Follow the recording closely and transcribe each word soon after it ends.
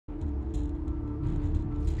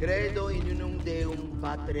Credo in unum Deum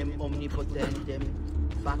Patrem omnipotentem,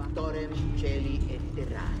 factorem celi et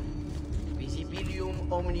terrae,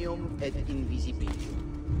 visibilium omnium et invisibilium,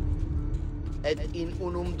 et in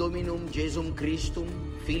unum Dominum Jesum Christum,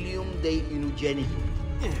 Filium Dei unigenitum,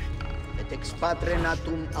 et ex Patre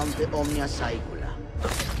natum ante omnia saecula.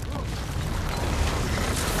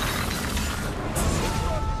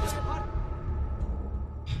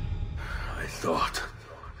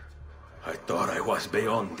 I thought I was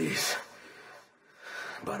beyond this.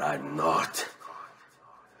 But I'm not.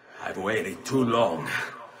 I've waited too long.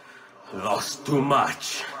 Lost too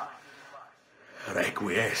much.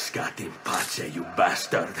 Requiescat in pace, you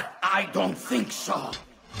bastard. I don't think so.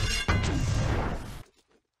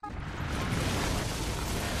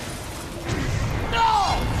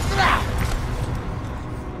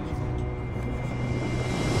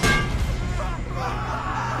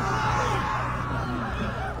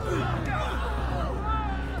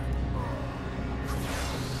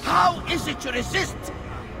 How is it you resist?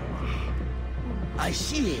 I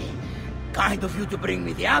see. Kind of you to bring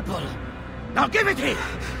me the apple. Now give it here!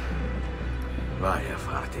 Vaya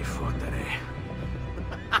farti fottere.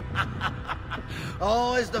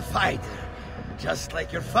 Always the fighter. Just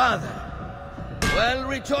like your father. Well,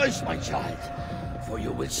 rejoice, my child. For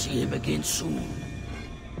you will see him again soon.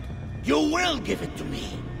 You will give it to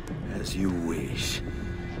me. As you wish.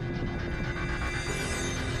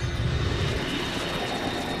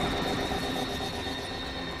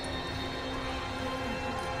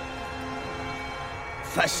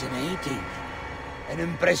 Fascinating. An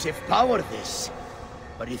impressive power, this.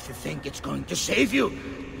 But if you think it's going to save you,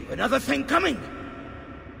 you've another thing coming.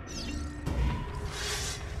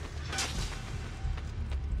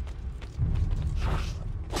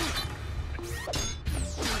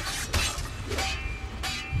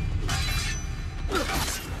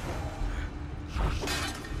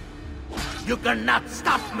 You cannot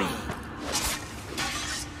stop me!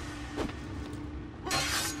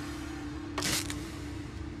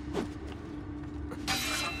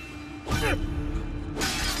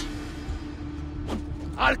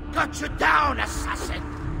 I'll cut you down, assassin!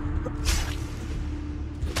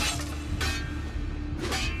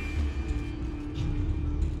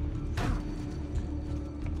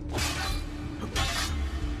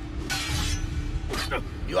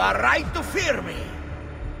 You are right to fear me!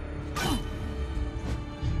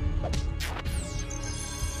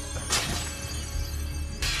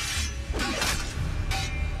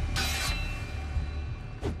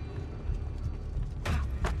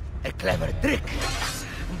 A clever trick,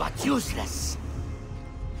 but useless.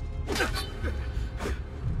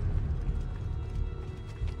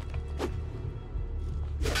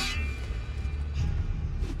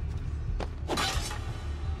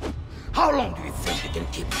 How long do you think you can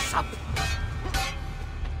keep this up?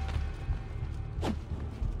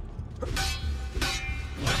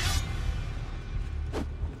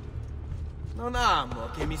 Non amo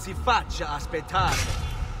che mi si faccia aspettare.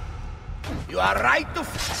 You are right to...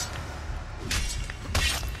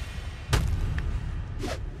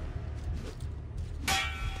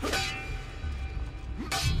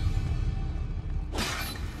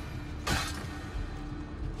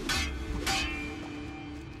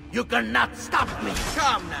 You cannot stop me!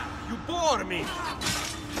 Come now, you bore me!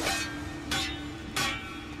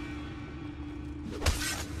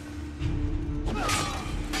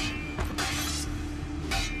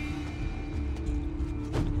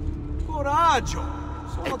 Coraggio!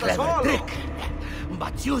 Sono A da clever solo! trick,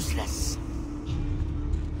 but useless.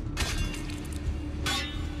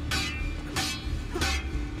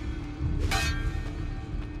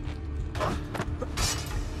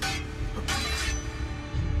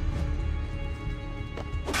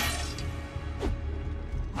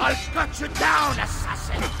 I'll cut you down,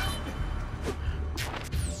 assassin!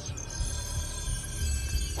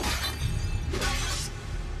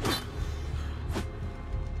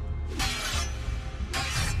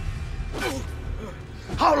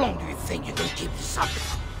 How long do you think you can keep this up?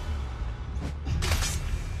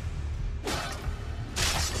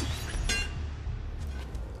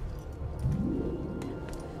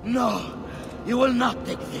 No, you will not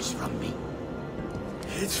take this from me.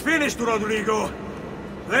 It's finished, Rodrigo.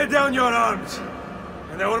 Lay down your arms,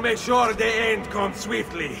 and I will make sure the end comes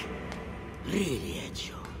swiftly. Really,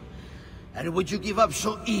 Ezio? And would you give up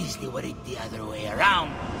so easily were it the other way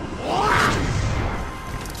around?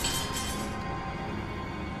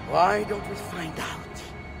 Why don't we find out?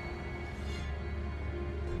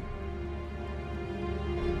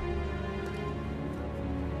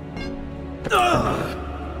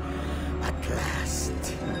 At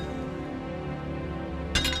last.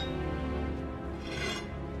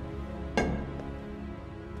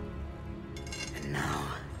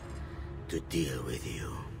 deal with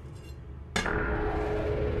you.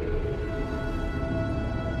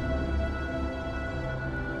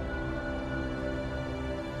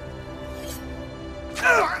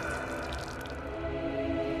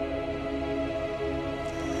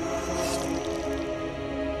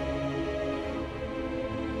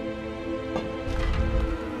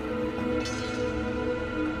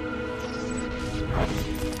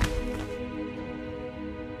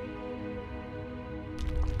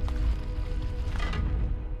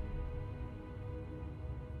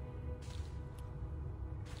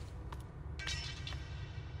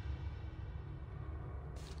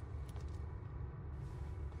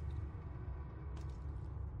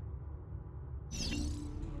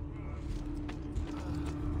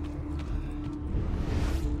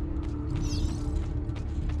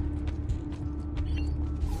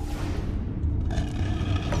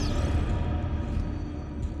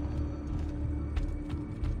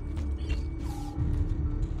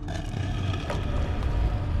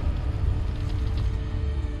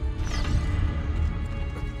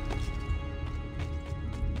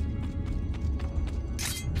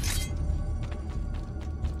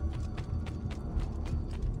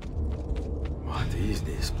 What is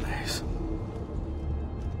this place?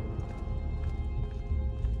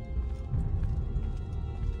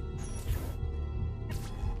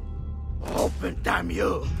 Open, damn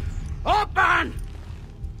you! Open!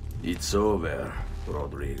 It's over,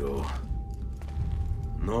 Rodrigo.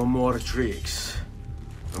 No more tricks.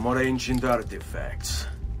 No more ancient artifacts.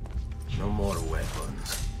 No more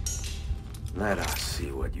weapons. Let us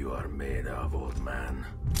see what you are made of, old man.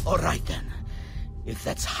 All right then. If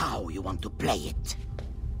that's how you want to play it.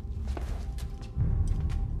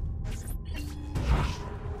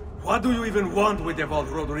 What do you even want with the vault,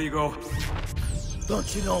 Rodrigo?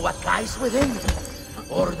 Don't you know what lies within?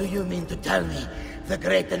 Or do you mean to tell me the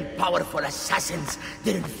great and powerful assassins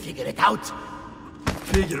didn't figure it out?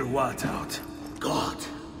 Figure what out? God.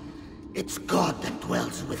 It's God that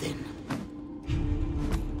dwells within.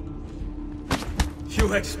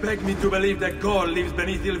 You expect me to believe that God lives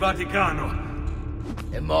beneath Il Vaticano?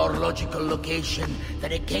 A more logical location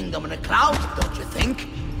than a kingdom in a cloud, don't you think?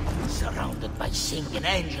 Surrounded by singing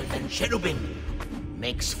angels and cherubim.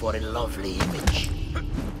 Makes for a lovely image.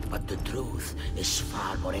 But the truth is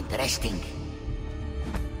far more interesting.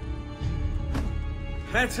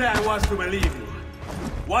 Let's say I was to believe you.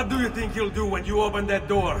 What do you think you'll do when you open that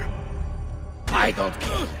door? I don't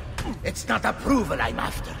care. It's not approval I'm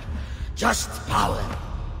after. Just power.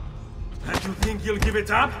 And you think you'll give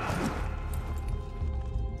it up?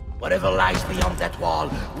 Whatever lies beyond that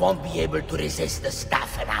wall won't be able to resist the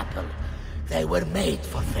staff and apple. They were made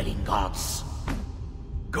for felling gods.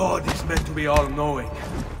 God is meant to be all-knowing,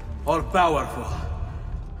 all-powerful.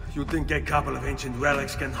 You think a couple of ancient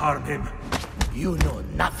relics can harm him? You know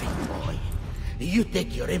nothing, boy. You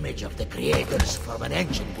take your image of the creators from an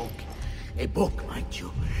ancient book. A book, mind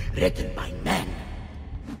you, written by men.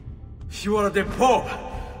 You are the Pope,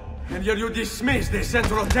 and yet you dismiss the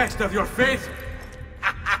central text of your faith?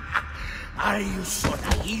 Are you so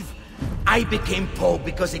naive? I became Pope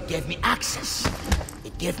because it gave me access.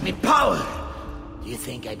 It gave me power. Do you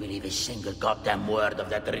think I believe a single goddamn word of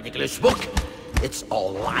that ridiculous book? It's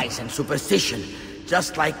all lies and superstition,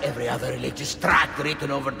 just like every other religious tract written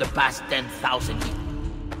over the past 10,000 years.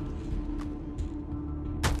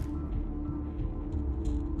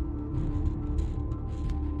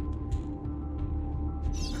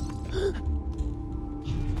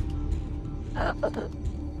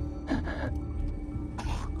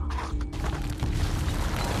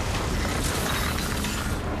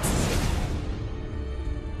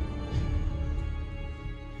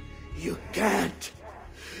 You can't!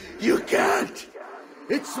 You can't!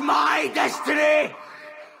 It's my destiny!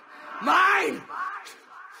 Mine!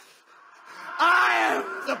 I am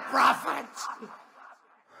the prophet!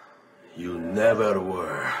 You never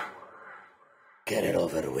were. Get it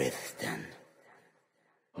over with, then.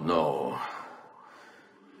 No.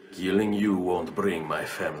 Killing you won't bring my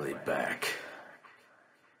family back.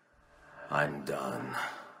 I'm done.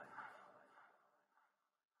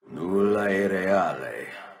 Nulla è reale.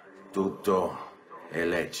 Tutto è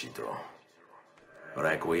lecito.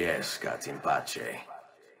 Requiescat in pace.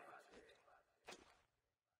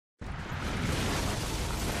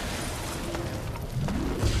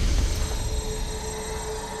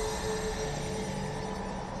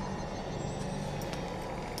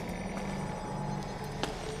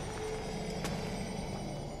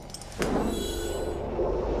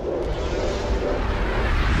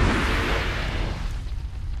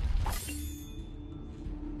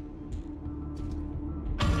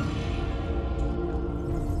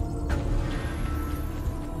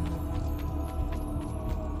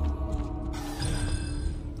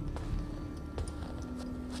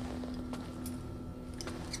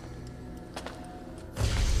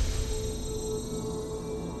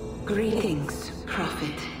 Greetings,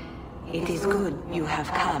 Prophet. It is good you have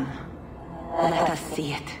come. Let us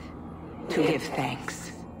see it, to give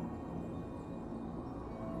thanks.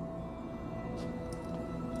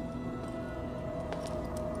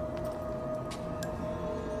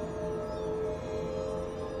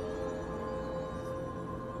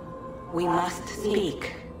 We must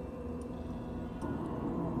speak.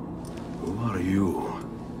 Who are you?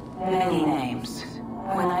 Many names.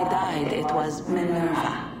 When I died, it was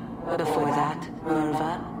Minerva. Before that,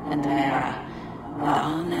 Merva and Mera. And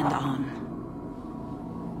on and on.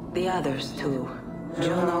 The others, too.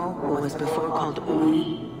 Juno, who was before called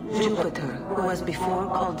Uni. Jupiter, who was before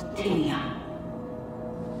called Tinia.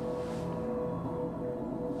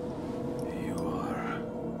 You are...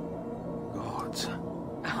 gods.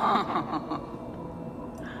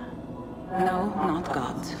 No, not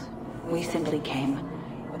gods. We simply came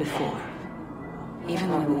before. Even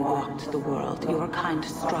when we walked the world, your kind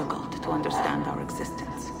struggled to understand our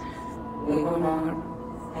existence. We were more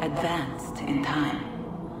advanced in time.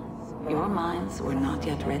 Your minds were not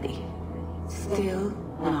yet ready. Still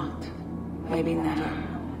not. Maybe never.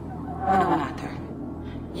 No matter.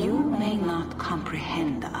 You may not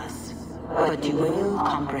comprehend us, but you will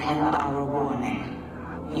comprehend our warning.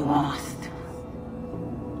 You must.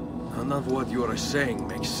 None of what you are saying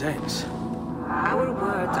makes sense. Our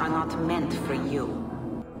words are not meant for you.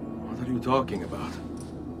 What are you talking about?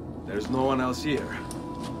 There's no one else here.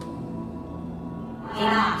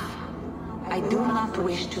 Enough. I do not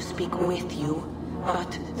wish to speak with you, but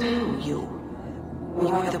through you. You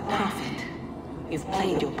are the prophet. You've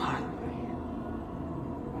played your part.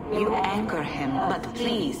 You anchor him, but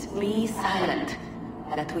please be silent,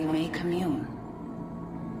 that we may commune.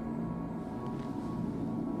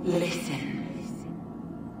 Listen.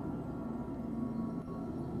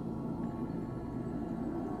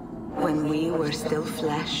 When we were still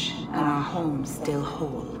flesh and our home still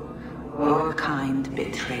whole, your kind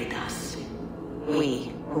betrayed us.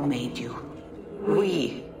 We who made you.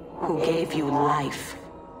 We who gave you life.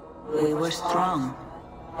 We were strong,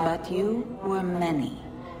 but you were many,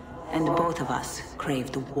 and both of us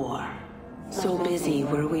craved war. So busy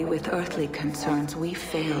were we with earthly concerns, we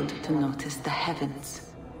failed to notice the heavens.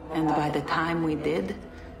 And by the time we did,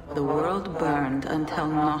 the world burned until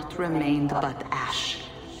naught remained but ash.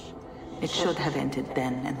 It should have ended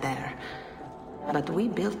then and there. But we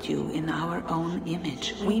built you in our own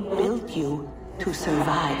image. We built you to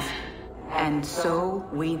survive. And so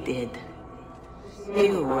we did.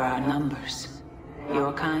 Few were our numbers.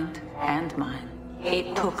 Your kind and mine.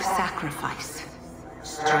 It took sacrifice,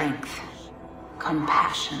 strength,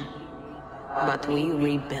 compassion. But we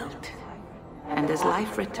rebuilt. And as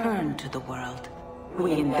life returned to the world,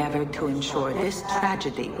 we endeavored to ensure this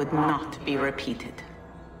tragedy would not be repeated.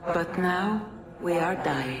 But now, we are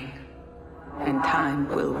dying, and time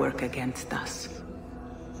will work against us.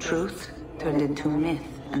 Truth turned into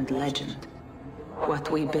myth and legend. What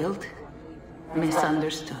we built,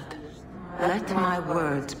 misunderstood. Let my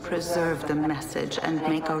words preserve the message and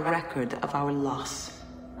make a record of our loss.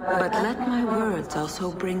 But let my words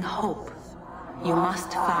also bring hope. You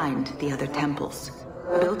must find the other temples,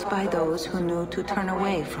 built by those who knew to turn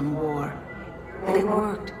away from war. They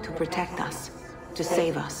worked to protect us, to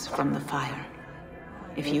save us from the fire.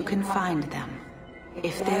 If you can find them,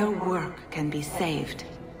 if their work can be saved,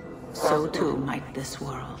 so too might this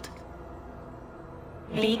world.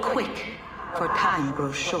 Be quick, for time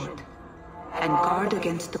grows short, and guard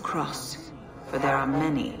against the cross, for there are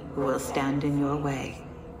many who will stand in your way.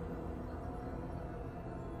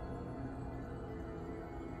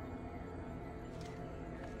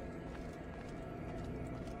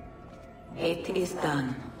 It is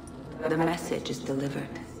done. The message is delivered.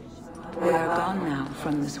 We are gone now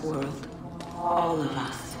from this world. All of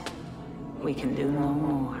us. We can do no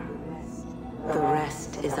more. The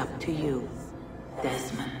rest is up to you,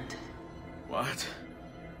 Desmond. What?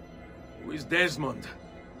 Who is Desmond?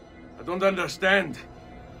 I don't understand.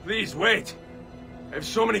 Please, wait. I have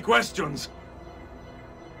so many questions.